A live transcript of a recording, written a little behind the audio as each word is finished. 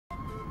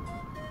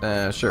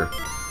Sure.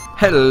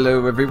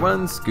 Hello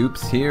everyone,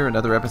 Scoops here,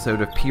 another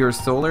episode of Pier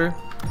Solar.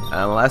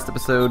 Last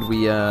episode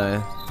we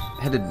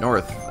headed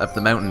north up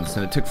the mountains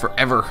and it took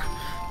forever.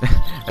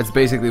 That's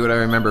basically what I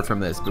remember from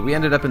this, but we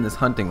ended up in this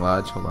hunting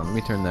lodge. Hold on, let me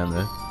turn down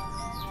the...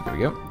 There we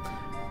go.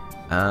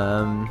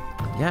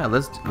 Yeah,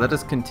 let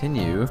us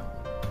continue.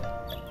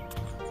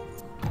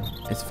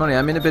 It's funny,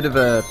 I'm in a bit of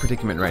a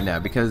predicament right now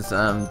because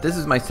this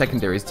is my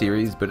secondary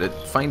series, but I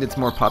find it's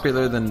more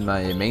popular than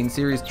my main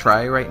series,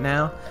 Try, right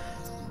now.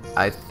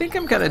 I think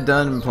I'm kind of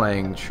done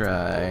playing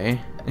Try.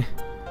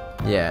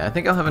 Yeah, I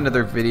think I'll have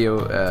another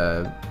video,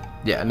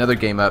 yeah, another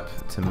game up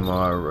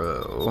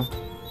tomorrow.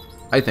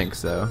 I think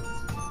so.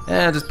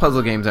 Just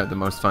puzzle games aren't the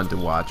most fun to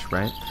watch,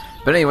 right?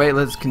 But anyway,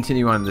 let's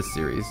continue on this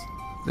series.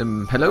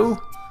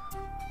 Hello?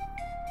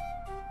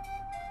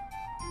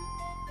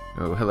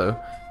 Oh, hello.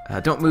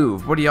 Don't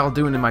move. What are y'all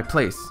doing in my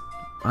place?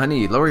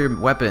 Honey, lower your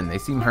weapon. They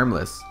seem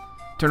harmless.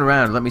 Turn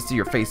around and let me see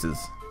your faces.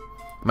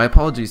 My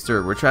apologies,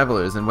 sir. We're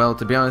travelers, and well,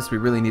 to be honest, we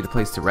really need a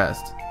place to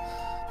rest.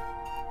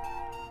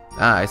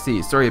 Ah, I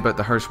see. Sorry about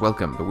the harsh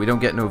welcome, but we don't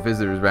get no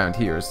visitors around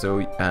here, so,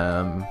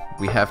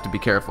 we have to be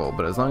careful.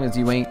 But as long as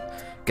you ain't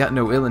got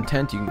no ill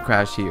intent, you can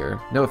crash here.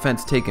 No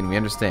offense taken, we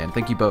understand.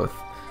 Thank you both.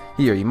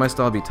 Here, you must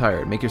all be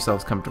tired. Make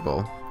yourselves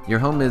comfortable. Your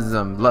home is,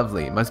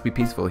 lovely. It must be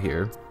peaceful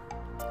here.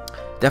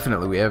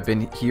 Definitely, we have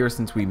been here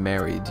since we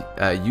married.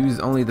 Use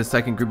only the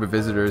second group of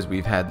visitors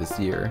we've had this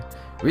year.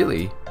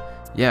 Really?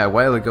 Yeah, a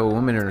while ago a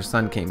woman and her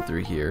son came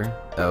through here.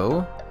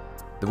 Oh?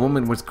 The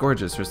woman was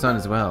gorgeous, her son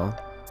as well.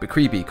 But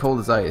creepy, cold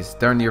as ice,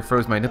 darn near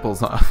froze my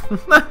nipples off.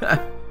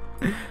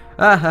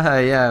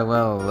 Yeah,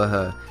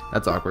 well,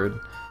 that's awkward.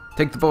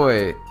 Take the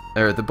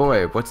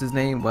boy, what's his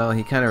name? Well,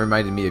 he kinda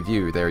reminded me of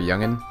you there,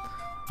 youngin'.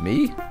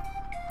 Me?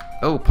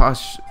 Oh,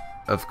 Posh,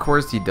 of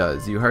course he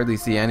does. You hardly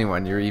see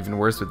anyone, you're even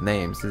worse with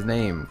names. His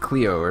name,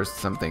 Cleo or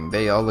something,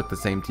 they all look the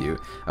same to you.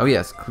 Oh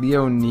yes,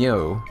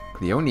 Cleonio.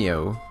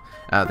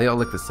 They all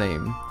look the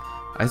same.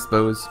 I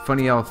suppose.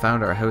 Funny y'all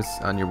found our house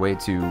on your way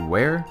to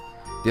where?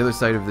 The other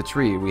side of the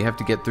tree. We have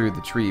to get through the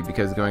tree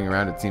because going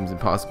around it seems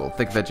impossible.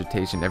 Thick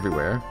vegetation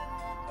everywhere.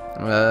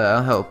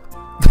 I'll help.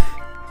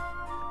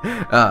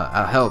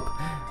 I'll help.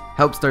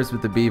 Help starts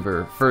with the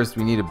beaver. First,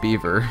 we need a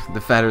beaver.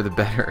 The fatter the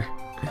better.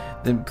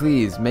 Then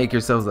please, make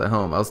yourselves at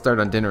home. I'll start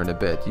on dinner in a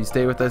bit. You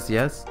stay with us,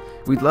 yes?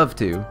 We'd love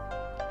to.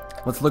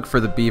 Let's look for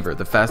the beaver.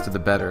 The faster the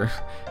better.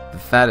 The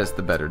fattest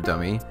the better,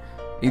 dummy.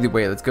 Either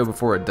way, let's go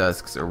before it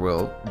dusks, or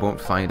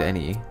won't find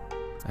any.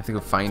 I have to go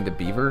find a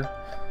beaver?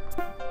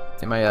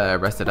 Am I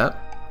rested up?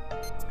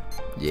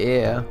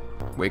 Yeah.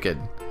 Wicked.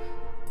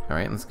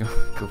 Alright, let's go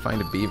find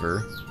a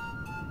beaver.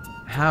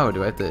 How?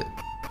 Do I have to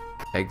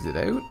exit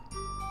out?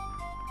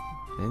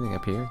 Anything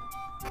up here?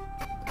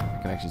 I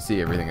can actually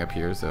see everything up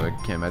here, so I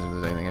can't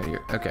imagine there's anything out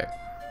here. Okay.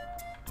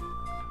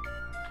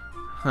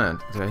 Huh,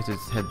 do I have to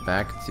just head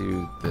back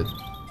to the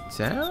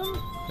town?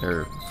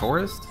 Or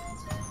forest?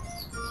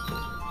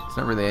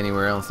 There's not really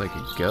anywhere else I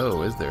could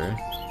go, is there?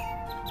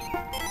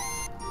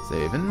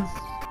 Saving.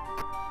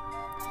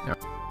 No.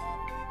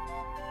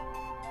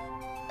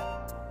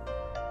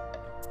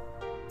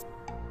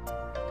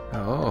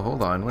 Oh,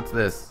 hold on. What's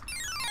this?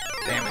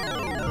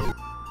 Damn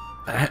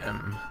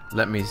it.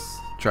 Let me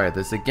try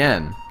this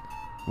again.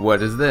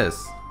 What is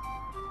this?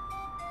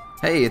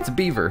 Hey, it's a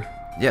beaver.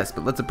 Yes,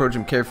 but let's approach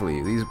him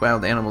carefully. These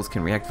wild animals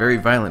can react very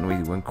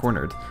violently when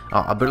cornered.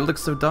 Oh, but it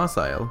looks so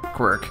docile.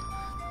 Quirk.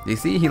 You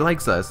see, he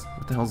likes us.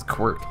 What the hell's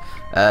Quirk?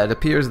 It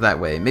appears that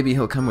way. Maybe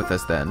he'll come with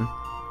us then.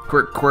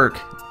 Quirk, Quirk.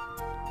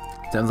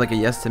 Sounds like a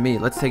yes to me.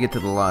 Let's take it to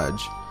the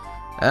lodge.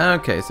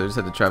 Okay, so I just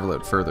had to travel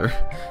out further.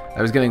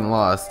 I was getting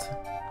lost.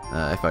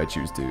 If I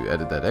choose to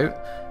edit that out.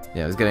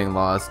 Yeah, I was getting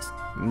lost,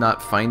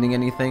 not finding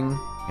anything,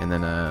 and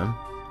then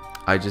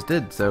I just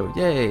did, so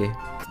yay!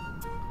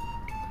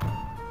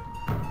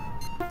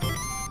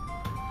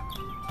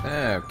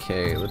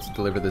 Okay, let's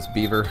deliver this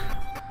beaver.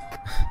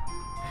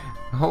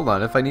 Hold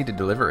on, if I need to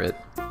deliver it.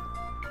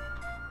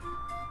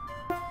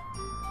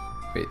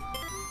 Wait.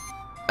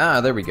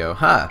 Ah, there we go.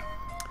 Ha!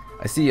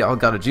 I see y'all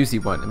got a juicy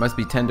one. It must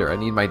be tender. I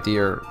need my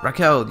dear...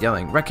 Raquel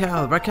yelling.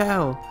 Raquel!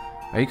 Raquel!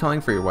 Are you calling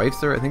for your wife,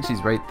 sir? I think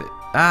she's right there.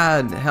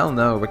 Ah, hell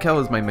no. Raquel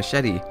is my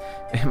machete.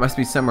 It must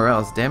be somewhere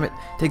else. Damn it.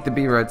 Take the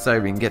beaver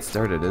outside. We can get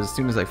started as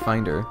soon as I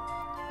find her.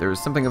 There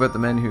was something about the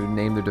men who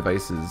named their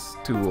devices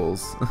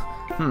tools.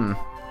 They're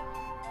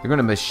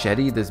gonna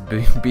machete this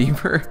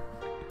beaver?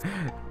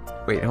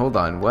 Wait, hold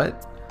on.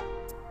 What?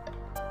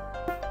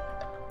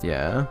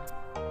 Yeah.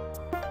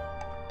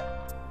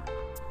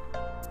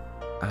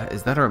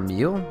 Is that our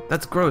meal?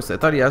 That's gross. I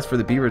thought he asked for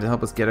the beaver to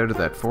help us get out of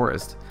that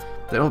forest.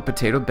 That old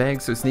potato bag,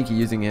 so sneaky,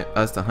 using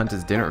us to hunt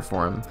his dinner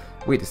for him.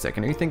 Wait a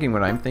second, are you thinking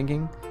what I'm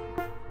thinking?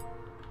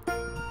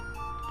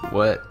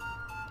 What?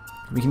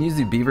 We can use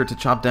the beaver to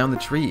chop down the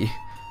tree.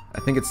 I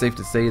think it's safe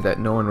to say that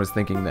no one was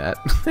thinking that.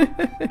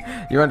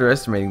 You're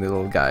underestimating the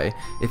little guy.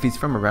 If he's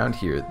from around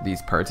here,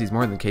 these parts, he's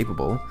more than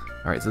capable.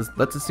 Alright, so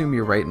let's assume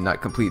you're right and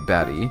not complete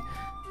baddie.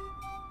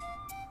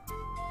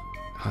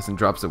 Austin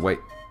drops a white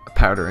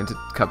powder into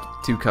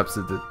 2 cups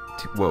of the...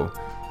 Whoa.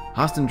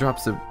 Austin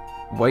drops a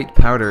white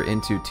powder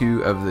into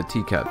 2 of the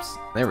teacups.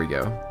 There we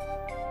go.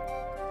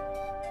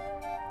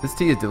 This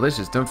tea is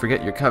delicious. Don't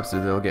forget your cups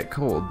or they'll get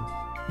cold.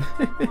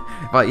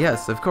 Why,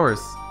 yes, of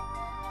course.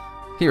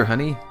 Here,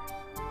 honey.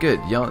 Good.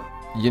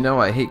 You know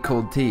I hate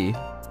cold tea.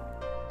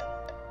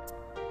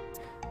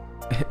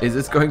 Is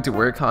this going to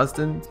work,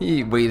 Austin?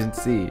 Wait and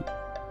see.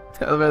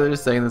 I love how they're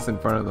just saying this in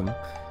front of them.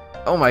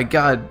 Oh my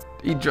god,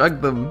 he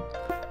drugged them.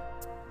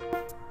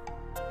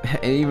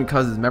 It even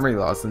causes memory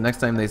loss. The next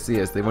time they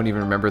see us, they won't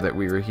even remember that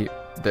we were here,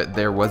 that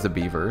there was a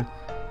beaver.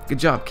 Good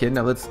job, kid.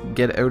 Now let's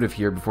get out of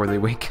here before they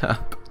wake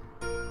up.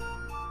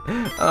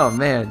 Oh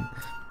man.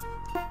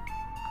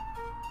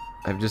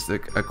 I've just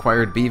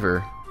acquired beaver.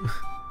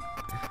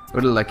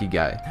 What a lucky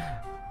guy.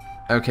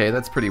 Okay,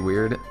 that's pretty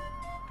weird.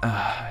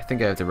 I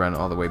think I have to run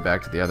all the way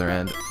back to the other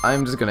end.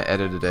 I'm just gonna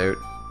edit it out.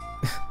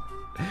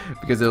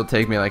 Because it'll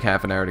take me like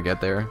half an hour to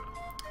get there.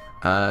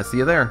 See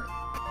you there.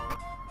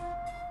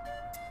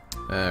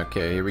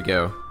 Okay, here we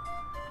go.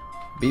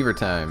 Beaver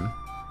time.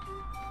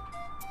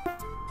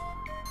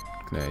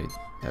 Can I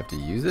have to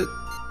use it?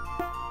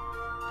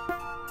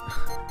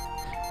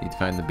 Need to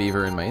find the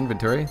beaver in my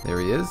inventory. There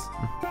he is.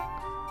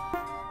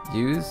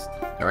 Use.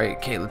 Alright,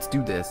 okay, let's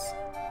do this.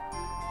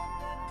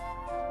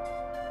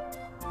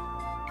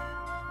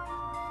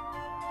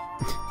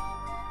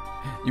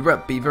 You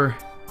up, beaver?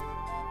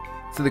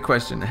 So the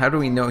question, how do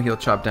we know he'll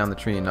chop down the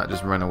tree and not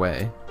just run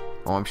away?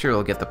 Oh, I'm sure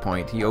he'll get the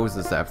point. He owes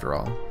us after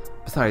all.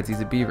 Besides,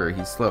 he's a beaver.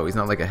 He's slow. He's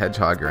not like a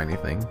hedgehog or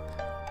anything.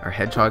 Are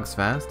hedgehogs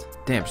fast?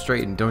 Damn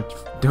straight, and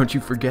don't you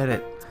forget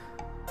it.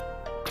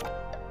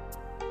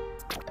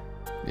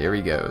 There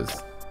he goes.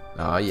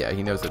 Oh yeah,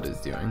 he knows what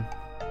he's doing.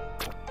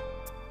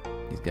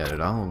 He's got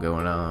it all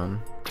going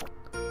on.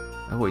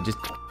 Oh, he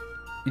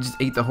just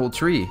ate the whole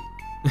tree.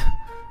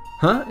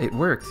 Huh? It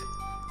worked.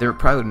 They're a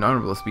proud and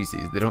honorable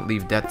species. They don't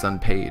leave debts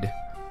unpaid.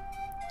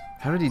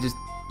 How did he just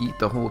eat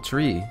the whole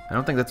tree? I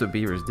don't think that's what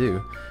beavers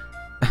do.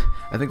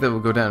 I think that will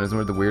go down as one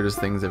of the weirdest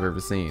things I've ever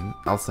seen.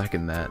 I'll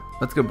second that.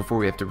 Let's go before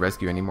we have to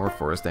rescue any more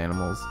forest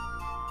animals.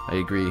 I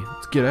agree.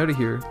 Let's get out of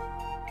here.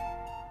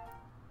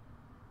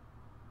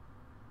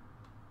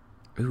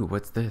 Ooh,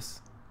 what's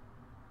this?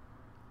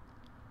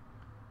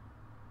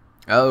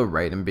 Oh,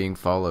 right, I'm being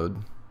followed.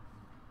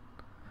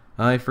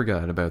 I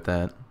forgot about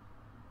that.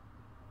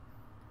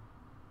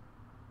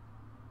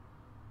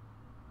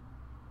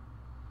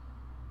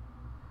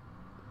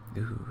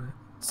 Ooh,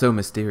 so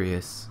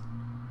mysterious.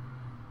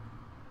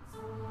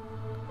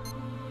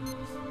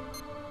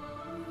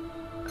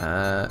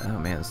 Oh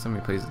man, there's so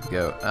many places to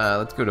go.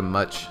 Let's go to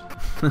Much.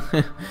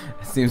 It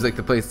seems like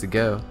the place to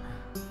go.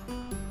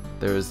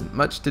 There's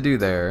much to do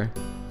there.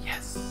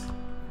 Yes!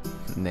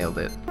 Nailed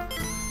it.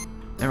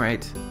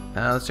 Alright,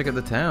 let's check out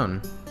the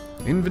town.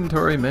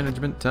 Inventory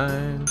management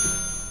time.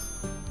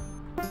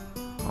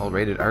 All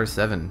rated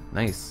R7.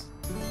 Nice.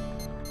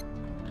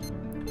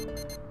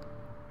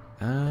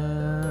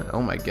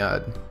 Oh my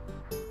god.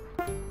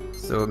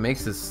 So it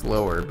makes us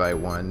slower by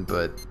 1,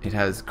 but it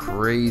has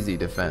crazy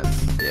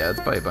defense. Yeah, let's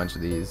buy a bunch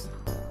of these.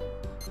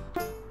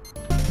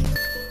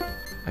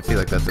 I feel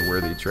like that's a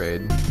worthy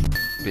trade,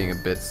 being a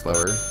bit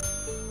slower.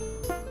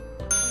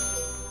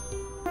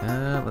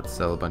 Let's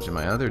sell a bunch of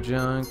my other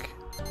junk.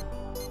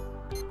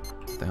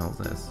 What the hell is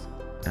this?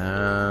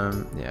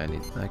 Yeah,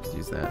 I could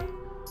use that.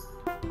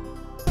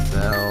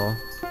 Sell.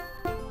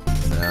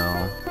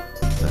 Sell.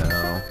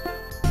 Sell.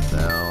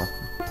 Sell.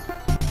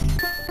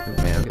 Oh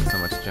man, I'm getting so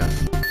much junk.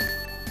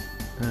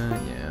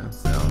 Yeah,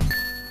 sell.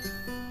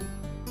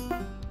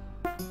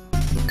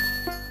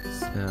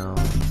 Sell.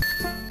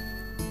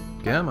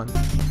 Come on.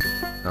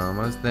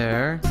 Almost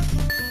there. I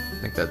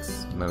think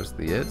that's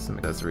mostly it. Some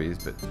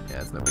accessories, but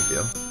yeah, it's no big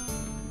deal.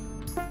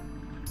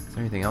 Is there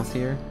anything else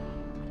here?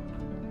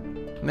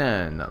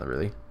 Nah, not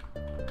really.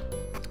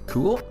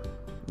 Cool.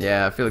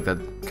 Yeah, I feel like that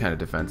kind of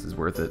defense is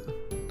worth it.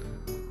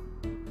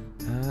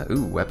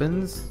 Ooh,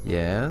 weapons?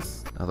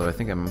 Yes. Although I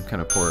think I'm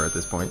kind of poor at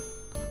this point.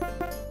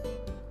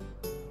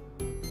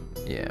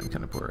 Yeah, I'm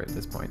kind of poor at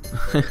this point.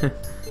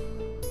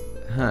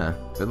 Huh.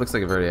 But it looks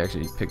like I've already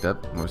actually picked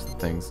up most of the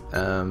things.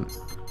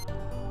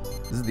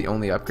 This is the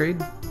only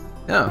upgrade?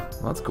 Oh,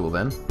 well that's cool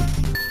then.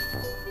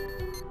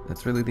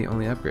 That's really the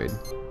only upgrade.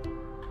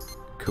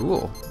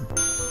 Cool.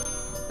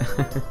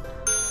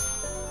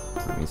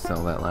 Let me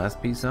sell that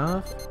last piece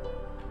off.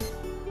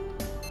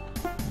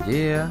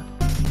 Yeah.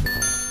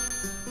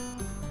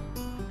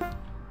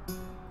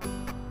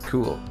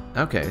 Cool.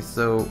 Okay,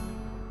 so...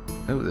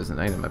 Oh, there's an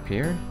item up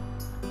here.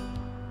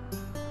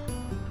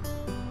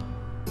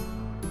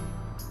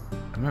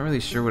 I'm not really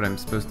sure what I'm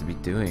supposed to be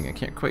doing. I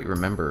can't quite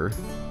remember.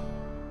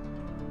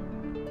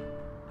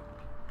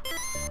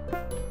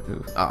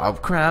 Ooh. Oh,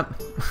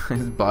 crap! I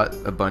just bought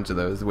a bunch of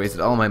those.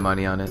 Wasted all my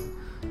money on it.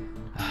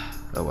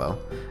 Oh well.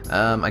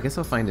 I guess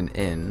I'll find an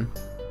inn.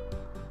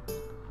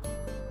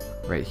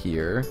 Right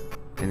here.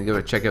 And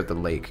go check out the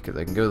lake, because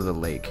I can go to the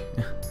lake.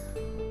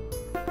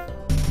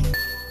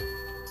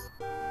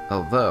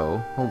 Although,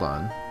 hold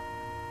on.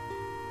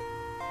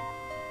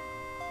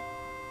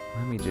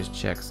 Let me just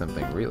check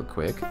something real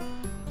quick.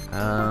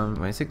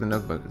 When I take the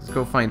notebook, let's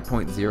go find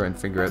point 0 and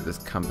figure out this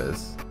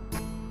compass.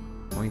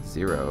 Point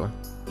 0.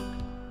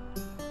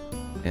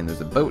 And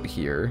there's a boat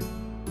here.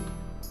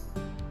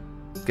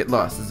 Get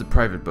lost, this is a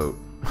private boat.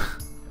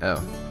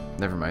 Oh,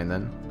 never mind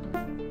then.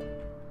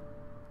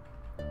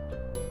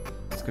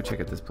 Let's go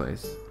check out this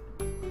place.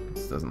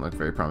 This doesn't look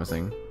very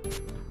promising.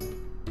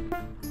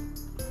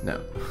 No,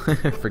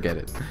 forget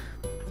it.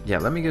 Yeah,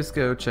 let me just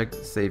go check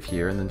save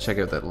here and then check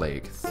out that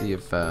lake. See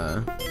if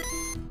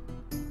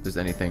there's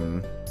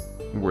anything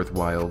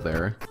worthwhile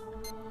there.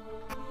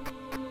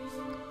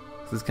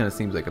 This kind of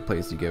seems like a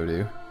place you go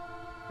to.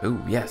 Oh,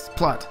 yes,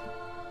 plot!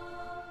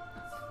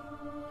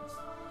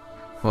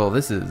 Well,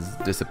 this is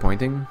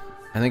disappointing.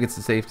 I think it's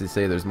safe to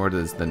say there's more to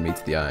this than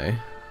meets the eye.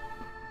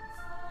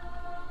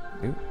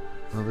 Ooh.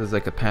 Well, there's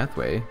like a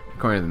pathway,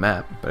 according to the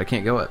map, but I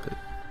can't go up it.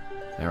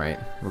 Alright,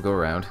 we'll go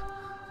around.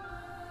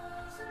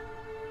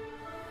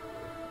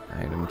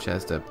 Item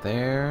chest up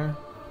there.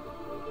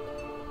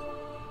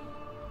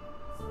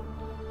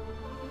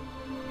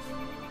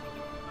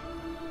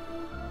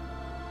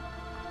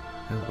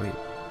 Oh, wait.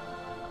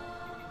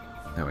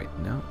 Oh, wait,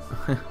 no.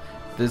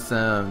 This,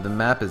 the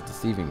map is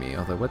deceiving me,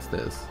 although what's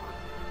this?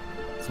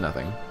 It's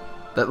nothing.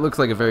 That looks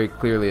like a very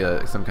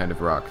clearly some kind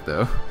of rock,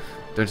 though.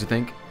 Don't you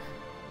think?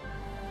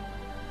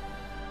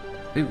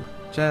 Ooh,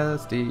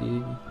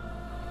 chesty.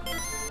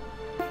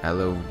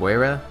 Aloe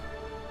vera?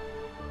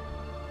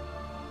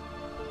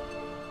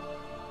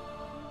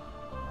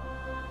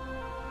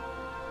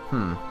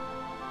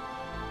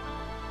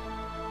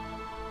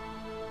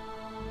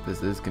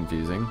 This is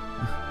confusing.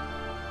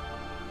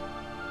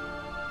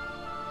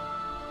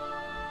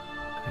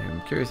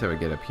 I'm curious how I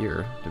get up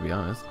here, to be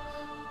honest.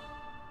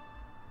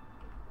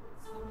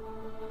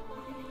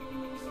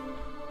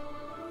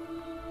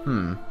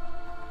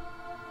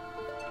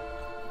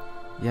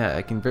 Yeah,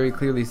 I can very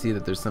clearly see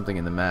that there's something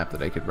in the map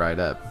that I could ride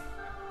up.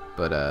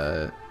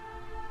 But,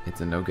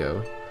 it's a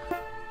no-go.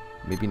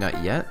 Maybe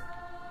not yet?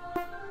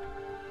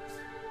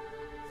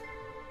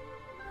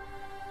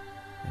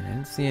 I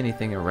didn't see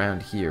anything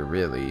around here,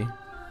 really.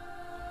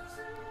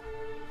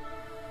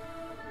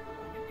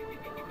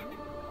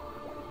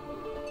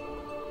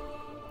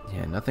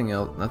 Yeah, nothing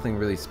else, nothing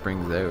really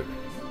springs out.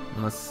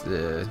 Unless,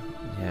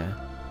 yeah.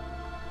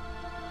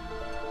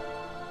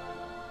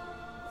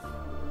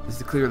 This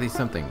is clearly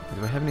something.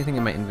 Do I have anything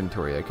in my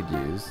inventory I could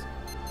use?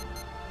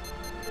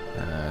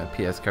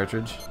 PS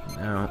cartridge?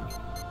 No.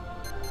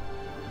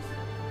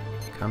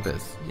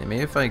 Compass. Yeah,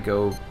 maybe if I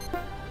go...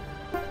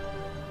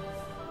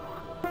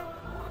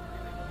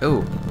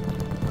 Oh!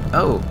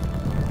 Oh!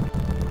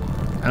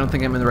 I don't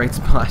think I'm in the right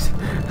spot.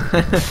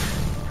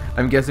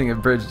 I'm guessing a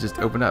bridge just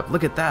opened up.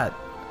 Look at that!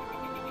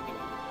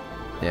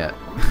 Yeah.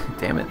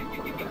 Damn it.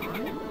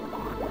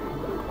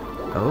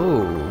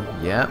 Oh,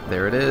 yeah,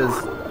 there it is.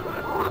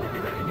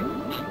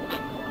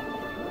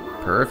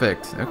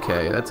 Perfect.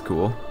 Okay, that's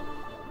cool.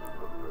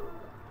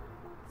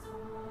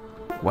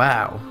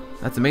 Wow,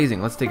 that's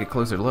amazing. Let's take a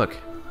closer look.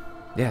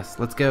 Yes,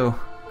 let's go.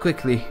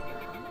 Quickly.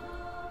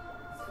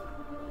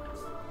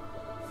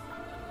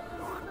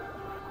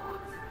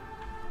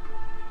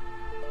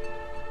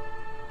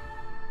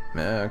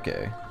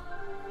 Okay.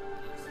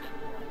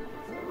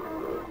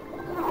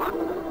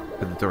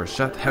 But the door is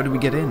shut. How do we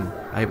get in?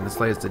 I haven't the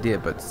slightest idea,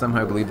 but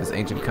somehow I believe this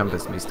ancient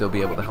compass may still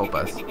be able to help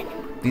us.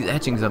 These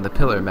etchings on the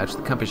pillar match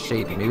the compass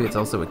shape. Maybe it's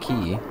also a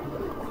key.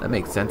 That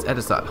makes sense.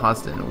 Edisot,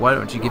 Hostin, why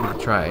don't you give it a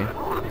try?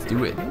 Let's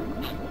do it.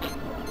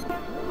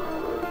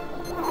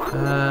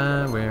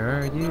 Where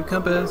are you,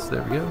 compass?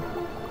 There we go.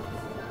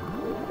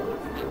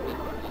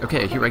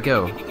 Okay, here I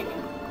go.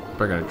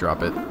 We're gonna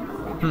drop it.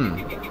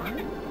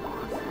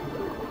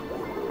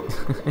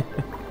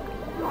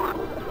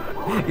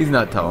 He's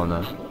not tall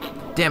enough.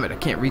 Damn it, I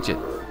can't reach it.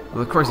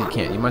 Well, of course you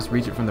can't. You must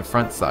reach it from the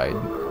front side.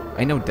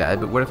 I know, Dad,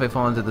 but what if I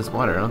fall into this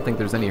water? I don't think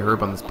there's any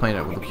herb on this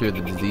planet that will cure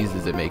the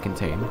diseases it may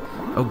contain.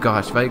 Oh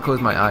gosh, if I had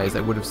closed my eyes,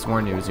 I would have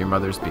sworn it was your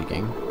mother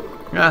speaking.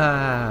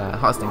 Ah,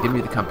 Hostin, give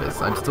me the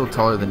compass. I'm still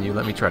taller than you.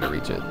 Let me try to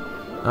reach it.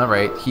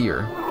 Alright,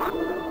 here.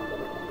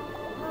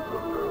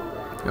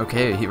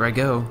 Okay, here I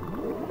go.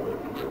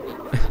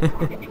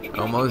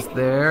 Almost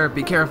there.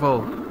 Be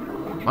careful.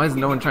 Why is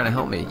no one trying to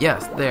help me?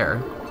 Yes,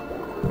 there.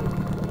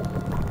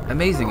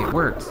 Amazing, it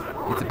worked.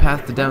 It's a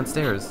path to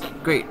downstairs.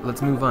 Great,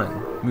 let's move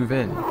on. Move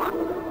in.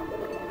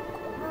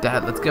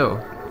 Dad, let's go.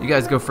 You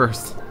guys go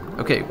first.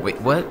 Okay, wait,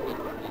 what?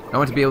 I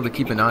want to be able to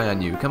keep an eye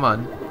on you. Come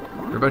on.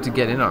 We're about to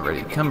get in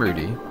already. Come,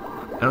 Rudy.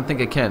 I don't think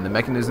I can. The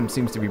mechanism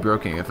seems to be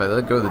broken. If I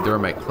let go, the door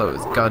might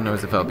close. God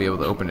knows if I'll be able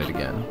to open it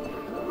again.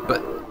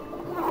 But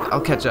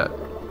I'll catch up.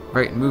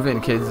 Right, move in,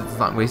 kids. Let's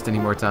not waste any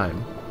more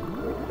time.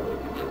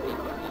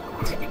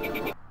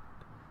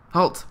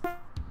 Halt!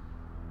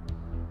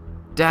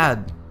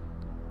 Dad!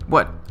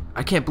 What?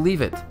 I can't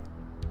believe it!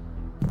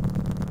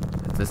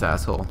 It's this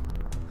asshole.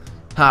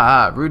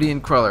 Ha! Rudy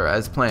and Cruller,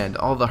 as planned.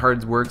 All the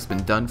hard work's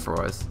been done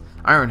for us.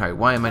 Ironhide,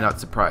 why am I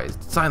not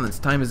surprised? Silence,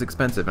 time is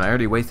expensive, and I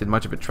already wasted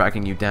much of it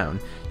tracking you down.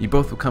 You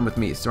both will come with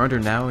me. Surrender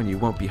now, and you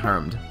won't be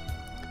harmed.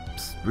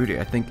 Psst, Rudy,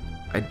 I think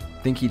I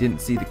think he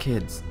didn't see the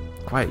kids.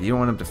 Quiet, you don't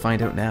want him to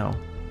find out now.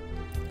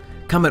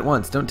 Come at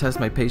once, don't test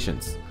my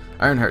patience.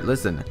 Ironheart,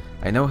 listen.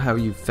 I know how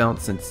you've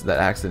felt since that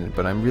accident,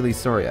 but I'm really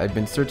sorry. I've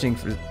been searching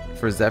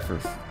for Zephyr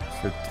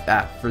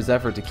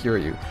to cure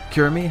you.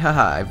 Cure me?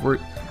 Haha,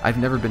 I've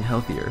never been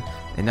healthier,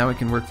 and now I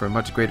can work for a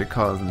much greater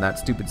cause than that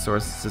stupid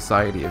source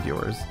society of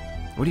yours.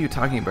 What are you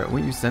talking about?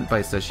 Weren't you sent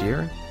by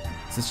Sashir?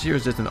 Sashir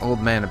is just an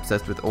old man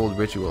obsessed with old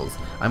rituals.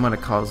 I'm on a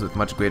cause with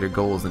much greater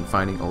goals than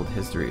finding old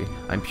history.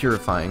 I'm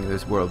purifying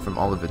this world from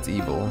all of its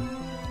evil.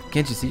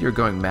 Can't you see you're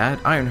going mad?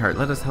 Ironheart,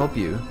 let us help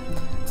you.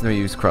 It's no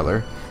use,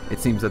 Cruller. It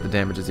seems that the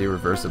damage is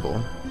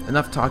irreversible.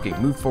 Enough talking,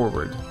 move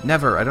forward.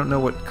 Never, I don't know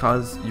what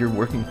cause you're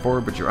working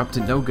for, but you're up to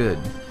no good.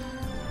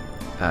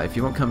 If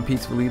you won't come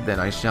peacefully, then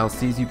I shall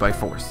seize you by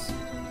force.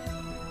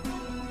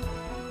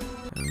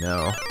 Oh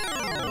no.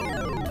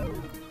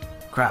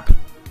 Crap.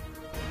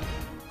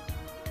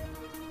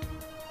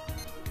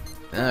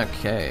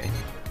 Okay.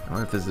 I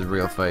wonder if this is a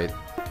real fight.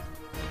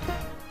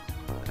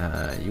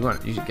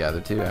 You should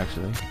gather too,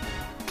 actually.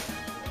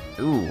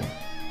 Ooh.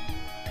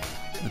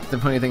 The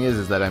funny thing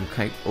is that I'm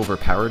kind of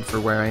overpowered for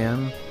where I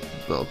am.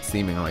 Well,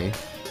 seemingly.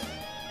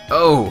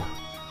 Oh!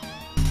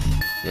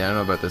 Yeah, I don't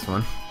know about this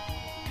one.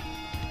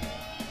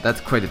 That's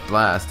quite a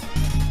blast.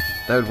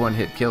 That would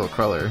one-hit kill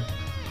Cruller.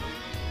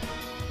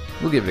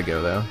 We'll give it a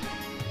go, though.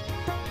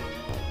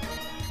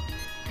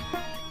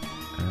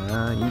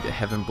 You need to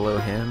heaven blow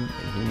him,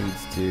 and he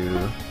needs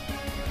to...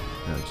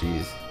 Oh,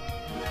 jeez.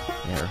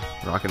 Yeah,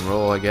 rock and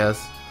roll, I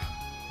guess.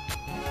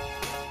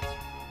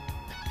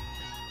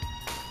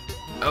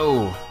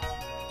 Oh!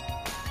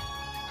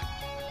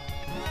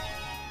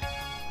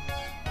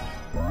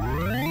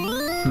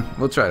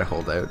 We'll try to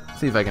hold out.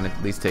 See if I can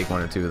at least take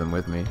one or two of them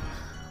with me.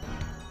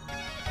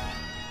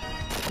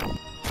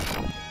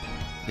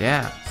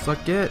 Yeah,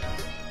 suck it.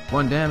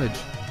 1 damage.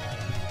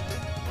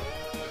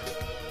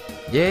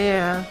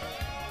 Yeah!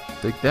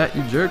 Take that,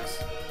 you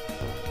jerks.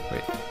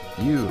 Wait,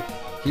 you.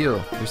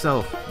 Heal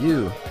yourself.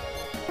 You.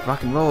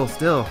 Rock and roll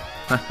still.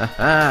 Ha ha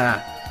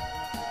ha!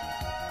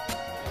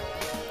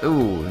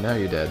 Ooh, now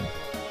you're dead.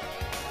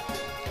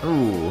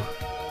 Ooh.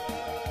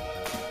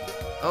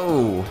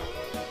 Oh.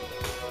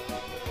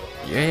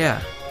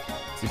 Yeah.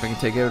 See if I can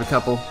take out a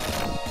couple.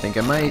 Think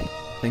I might.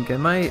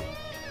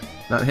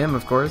 Not him,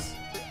 of course.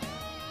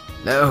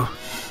 No.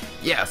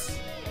 Yes.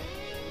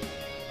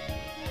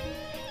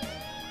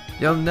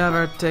 You'll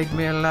never take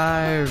me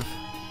alive.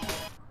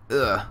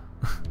 Ugh.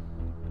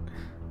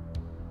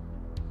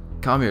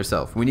 Calm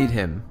yourself. We need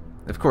him.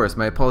 Of course,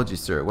 my apologies,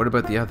 sir. What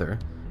about the other?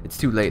 It's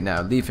too late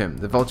now. Leave him.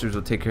 The vultures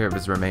will take care of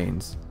his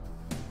remains.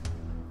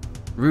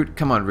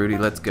 Come on, Rudy.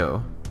 Let's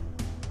go.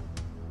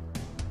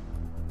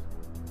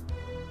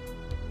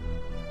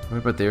 What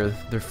about their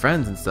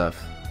friends and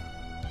stuff?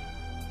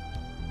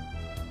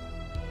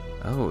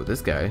 Oh,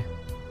 this guy.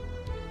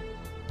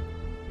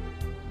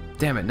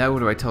 Damn it. Now what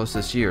do I tell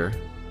Sashir?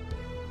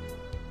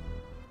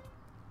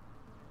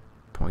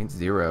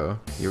 0.0.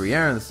 Here we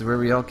are. This is where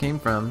we all came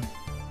from.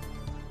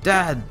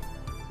 Dad!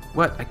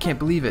 What? I can't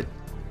believe it.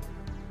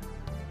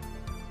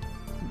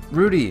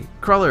 Rudy!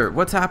 Cruller!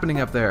 What's happening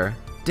up there?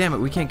 Damn it,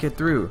 we can't get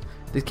through.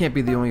 This can't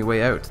be the only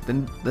way out.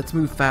 Then let's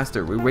move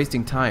faster. We're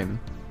wasting time.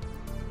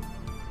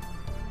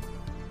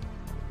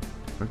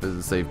 What if there's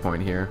a save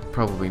point here?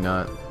 Probably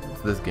not.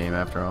 It's this game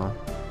after all.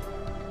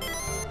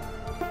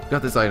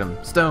 Got this item.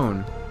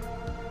 Stone!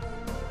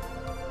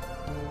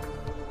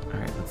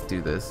 Alright, let's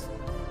do this.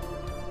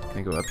 Can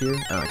I go up here?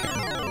 Oh, I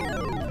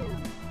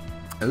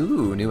can.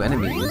 Ooh, new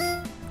enemies.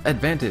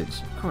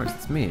 Advantage. Of course,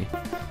 it's me.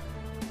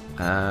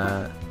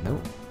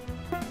 Nope.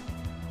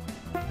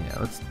 Yeah,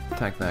 let's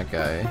attack that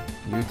guy.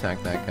 You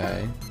attack that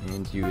guy.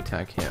 And you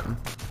attack him.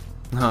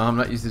 Oh, I'm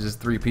not used to just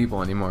 3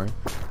 people anymore.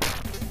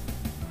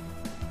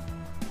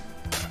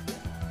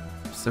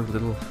 So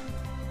little.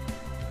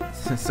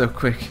 So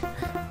quick.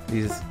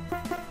 These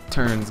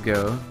turns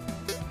go.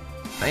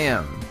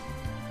 Bam!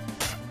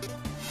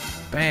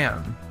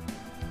 Bam!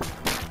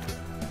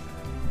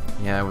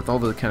 Yeah, with all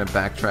the kind of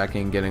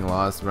backtracking, getting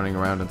lost, running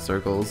around in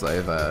circles,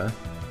 I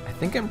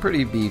think I'm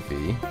pretty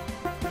beefy.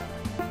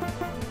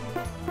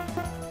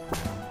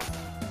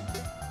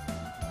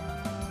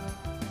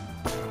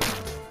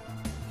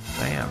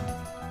 Bam.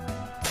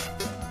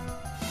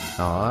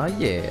 Aw,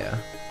 yeah.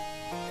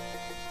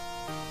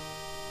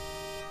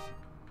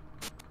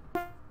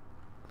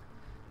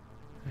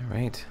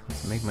 Alright,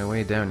 let's make my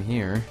way down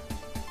here.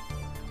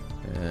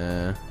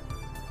 I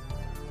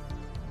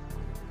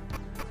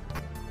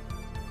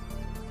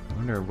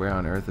wonder where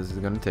on earth this is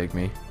going to take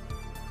me.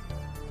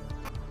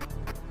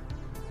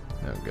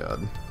 Oh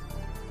god. Is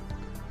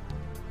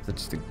that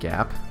just a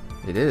gap?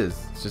 It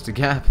is. It's just a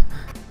gap.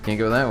 Can't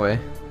go that way.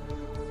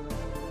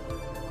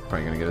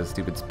 Probably gonna get a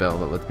stupid spell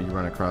that lets me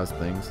run across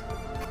things.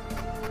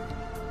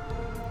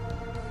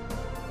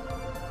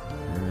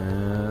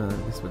 I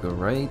guess we'll go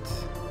right.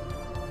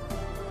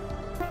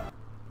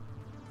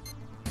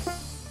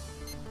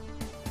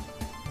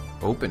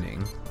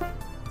 Opening.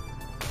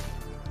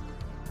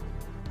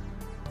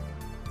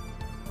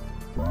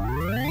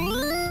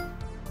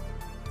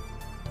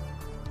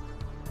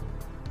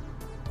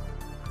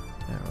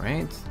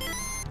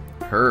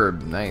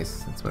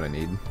 Nice, that's what I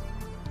need.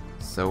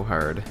 So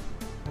hard.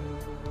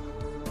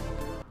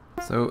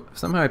 So,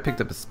 somehow I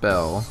picked up a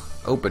spell,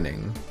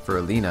 Opening, for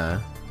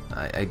Alina.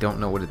 I don't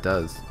know what it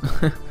does.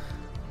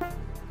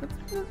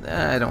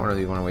 I don't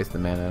really want to waste the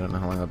mana. I don't know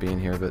how long I'll be in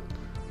here, but...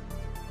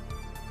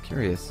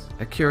 Curious.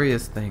 A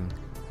curious thing.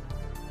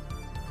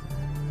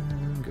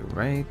 Go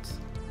right.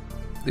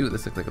 Ooh,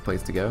 this looks like a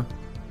place to go.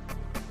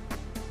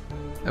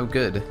 Oh,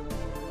 good.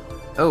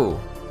 Oh!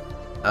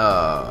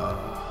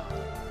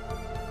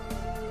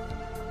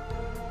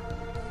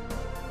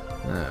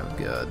 Oh,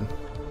 God.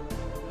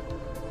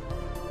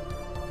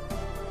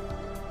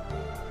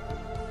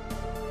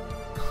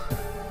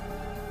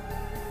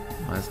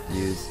 Must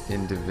use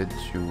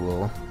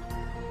individual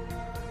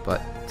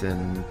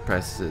button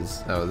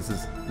presses. Oh,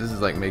 this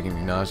is like making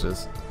me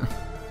nauseous.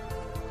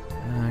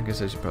 I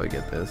guess I should probably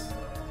get this.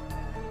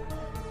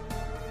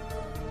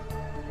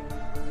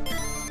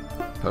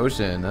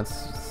 Potion,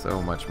 that's so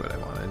much what I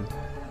wanted.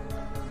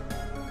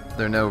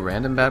 There are no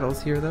random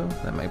battles here though?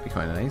 That might be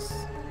quite nice.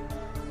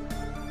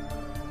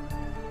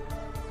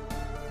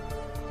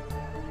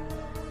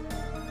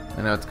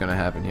 I know what's gonna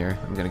happen here.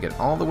 I'm gonna get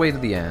all the way to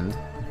the end.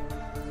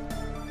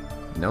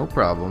 No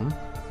problem.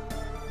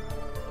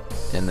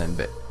 And then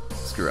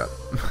screw up.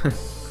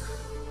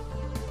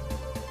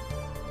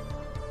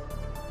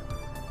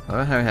 I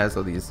love how it has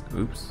all these,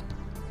 oops,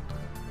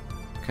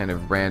 kind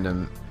of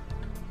random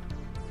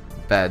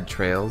bad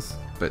trails,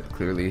 but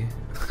clearly,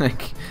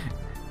 like,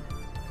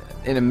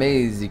 in a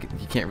maze, you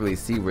can't really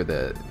see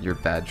where your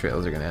bad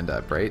trails are going to end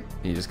up, right?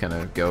 You just kind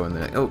of go and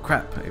then, like, oh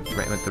crap, I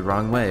went the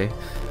wrong way.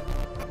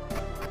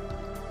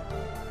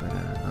 But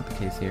not the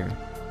case here.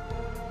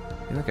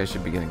 I feel like I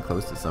should be getting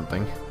close to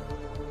something.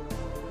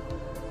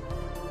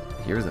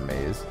 Here's a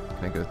maze.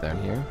 Can I go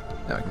down here?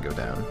 No, I can go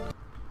down.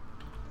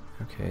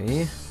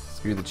 Okay,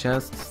 screw the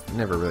chests.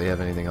 Never really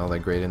have anything all that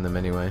great in them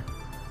anyway.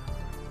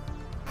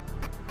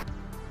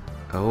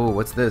 Oh,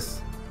 what's this?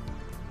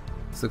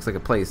 This looks like a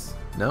place.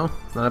 No?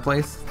 It's not a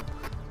place?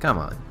 Come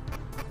on.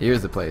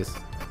 Here's the place.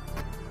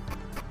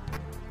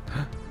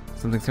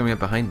 Something's coming up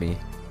behind me.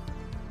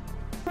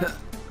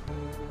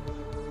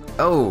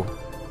 Oh!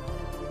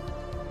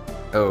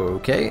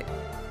 Okay.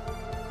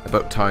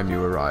 About time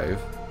you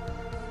arrive.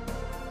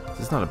 Is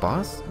this not a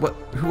boss? What?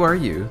 Who are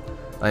you?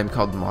 I am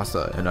called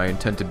Masa, and I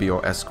intend to be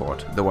your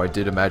escort, though I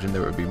did imagine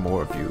there would be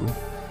more of you.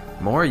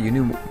 More? You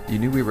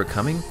knew we were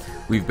coming?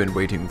 We've been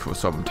waiting for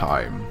some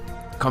time.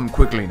 Come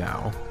quickly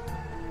now.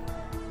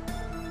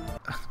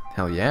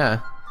 Hell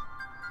yeah.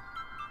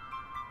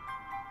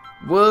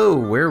 Whoa,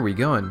 where are we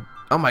going?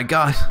 Oh my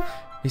god!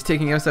 He's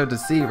taking us out to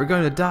sea. We're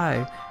going to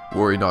die.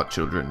 Worry not,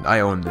 children.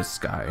 I own this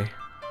sky.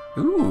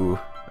 Ooh,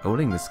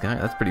 owning the sky.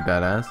 That's pretty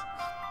badass.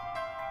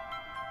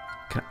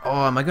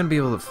 Oh, am I going to be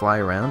able to fly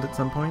around at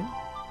some point?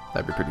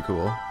 That'd be pretty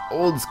cool.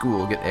 Old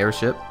school. Get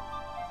airship.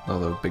 Oh,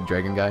 the big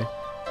dragon guy.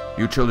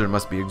 You children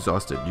must be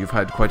exhausted. You've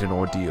had quite an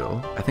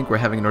ordeal. I think we're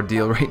having an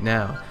ordeal right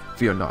now.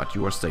 Fear not,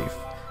 you are safe.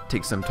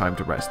 Take some time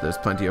to rest. There's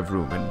plenty of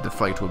room, and the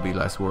flight will be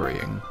less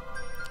worrying.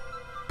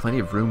 Plenty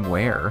of room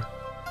where?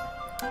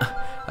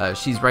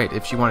 She's right.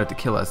 If she wanted to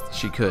kill us,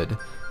 she could.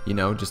 You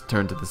know, just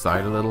turn to the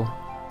side a little.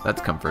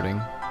 That's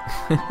comforting.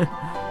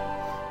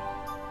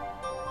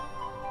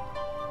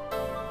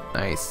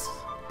 Nice.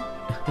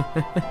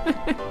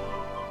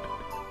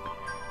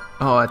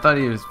 Oh, I thought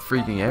he was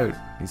freaking out.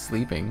 He's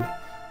sleeping.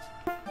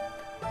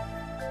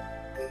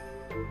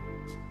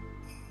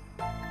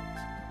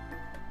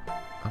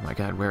 Oh my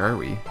god, where are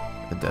we?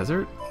 The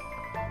desert?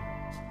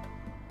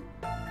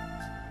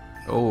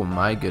 Oh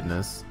my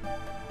goodness.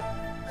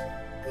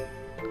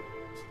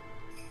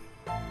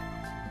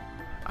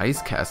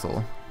 Ice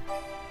castle.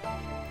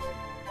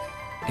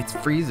 It's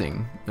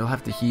freezing. You'll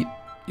have heat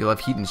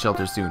and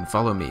shelter soon.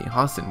 Follow me.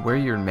 Hassan, where are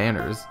your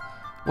manners?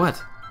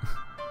 What?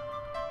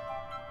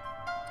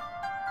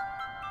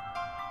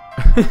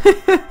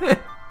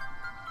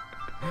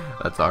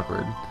 That's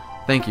awkward.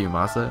 Thank you,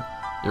 Masa.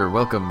 You're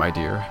welcome, my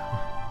dear.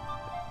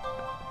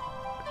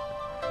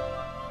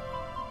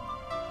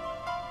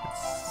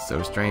 It's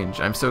so strange.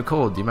 I'm so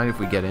cold. Do you mind if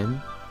we get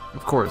in?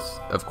 Of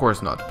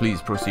course not.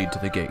 Please proceed to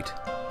the gate.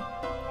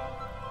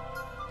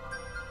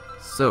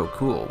 So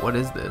cool. What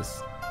is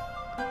this?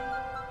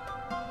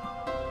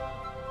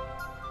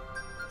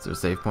 Is there a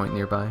save point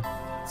nearby?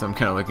 So I'm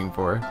kind of looking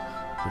for.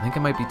 I think it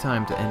might be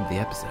time to end the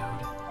episode.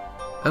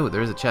 Oh,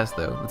 there is a chest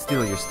though. Let's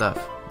steal your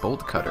stuff.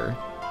 Bolt cutter.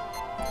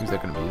 Who's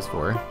that going to be used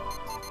for?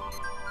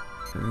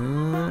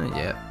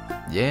 Yeah.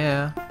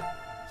 Yeah.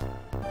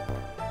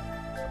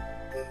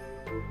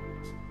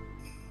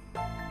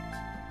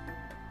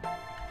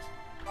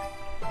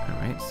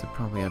 Alright, so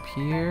probably up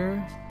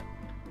here.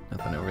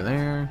 Nothing over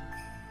there.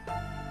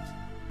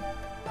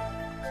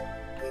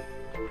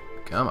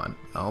 Come on,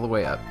 all the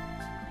way up.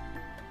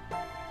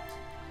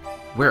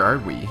 Where are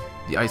we?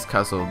 The ice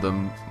castle, the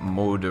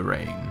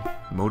Moderaine.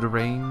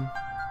 Moderaine?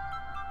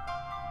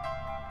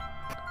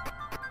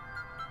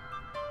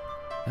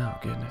 Oh,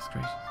 goodness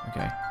gracious.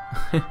 Okay.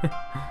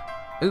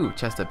 Ooh,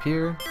 chest up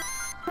here.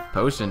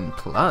 Potion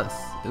plus.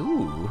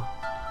 Ooh.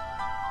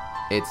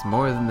 It's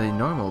more than the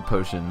normal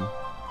potion.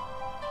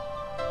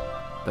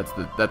 That's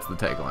the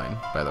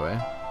tagline, by the way.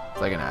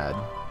 It's like an ad.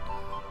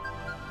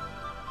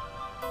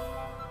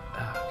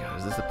 Oh god,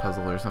 is this a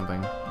puzzle or something?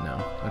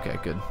 No. Okay,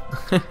 good.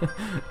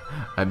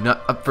 I'm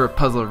not up for a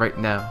puzzle right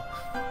now.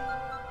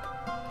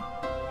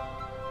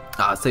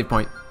 Ah, save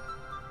point.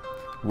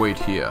 Wait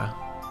here.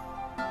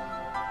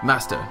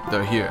 Master,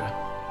 they're here.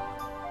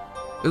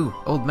 Ooh,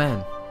 old man.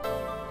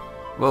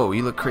 Whoa,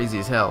 you look crazy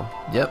as hell.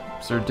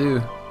 Yep, sure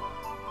do.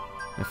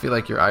 I feel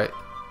like you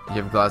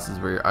have glasses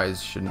where your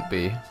eyes shouldn't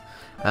be.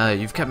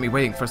 You've kept me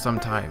waiting for some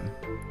time.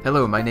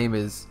 Hello, my name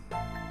is...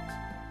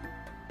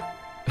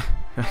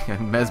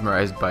 I'm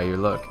mesmerized by your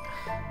look.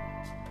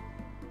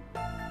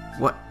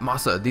 What?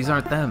 Masa, these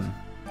aren't them.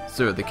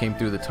 Sir, they came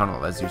through the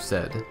tunnel, as you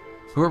said.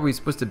 Who are we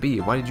supposed to be?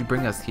 Why did you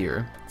bring us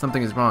here?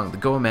 Something is wrong. The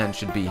Goa man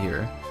should be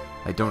here.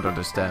 I don't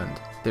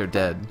understand. They're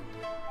dead.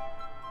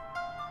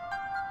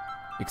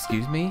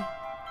 Excuse me?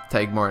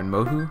 Tagmore and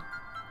Mohu?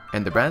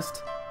 And the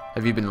rest?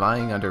 Have you been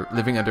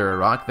living under a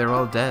rock? They're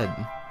all dead.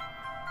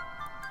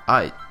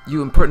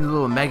 You impertinent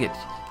little maggot,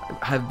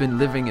 have been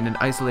living in an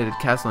isolated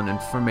castle and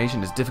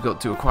information is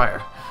difficult to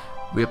acquire.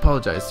 We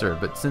apologize, sir,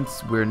 but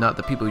since we're not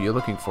the people you're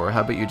looking for,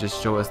 how about you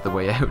just show us the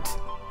way out?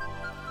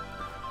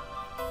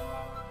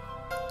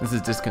 This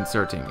is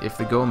disconcerting. If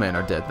the Goa men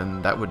are dead,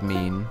 then that would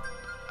mean...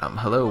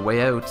 hello,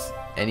 way out.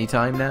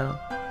 Anytime now?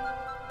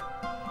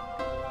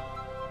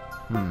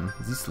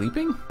 Is he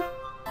sleeping?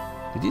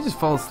 Did he just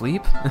fall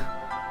asleep?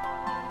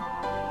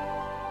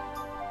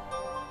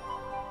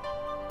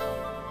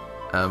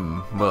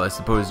 Well, I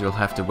suppose you'll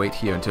have to wait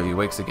here until he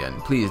wakes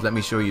again. Please, let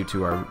me show you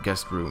to our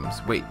guest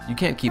rooms. Wait, you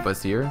can't keep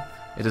us here.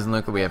 It doesn't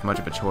look like we have much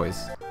of a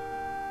choice.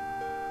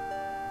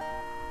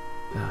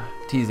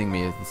 Teasing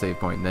me is the save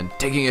point, and then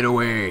taking it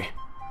away.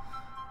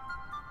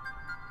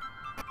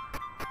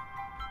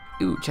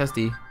 Ooh,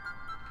 chesty.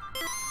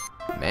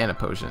 Mana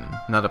potion.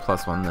 Not a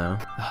 +1, though.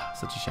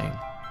 Such a shame.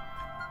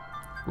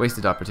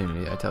 Wasted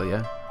opportunity, I tell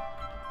ya.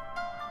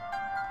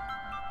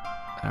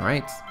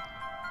 Alright.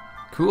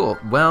 Cool.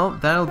 Well,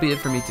 that'll be it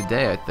for me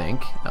today, I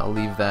think. I'll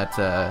leave that,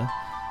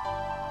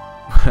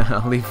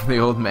 I'll leave the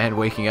old man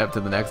waking up to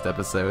the next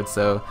episode.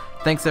 So,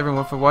 thanks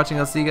everyone for watching.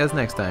 I'll see you guys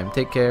next time.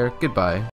 Take care. Goodbye.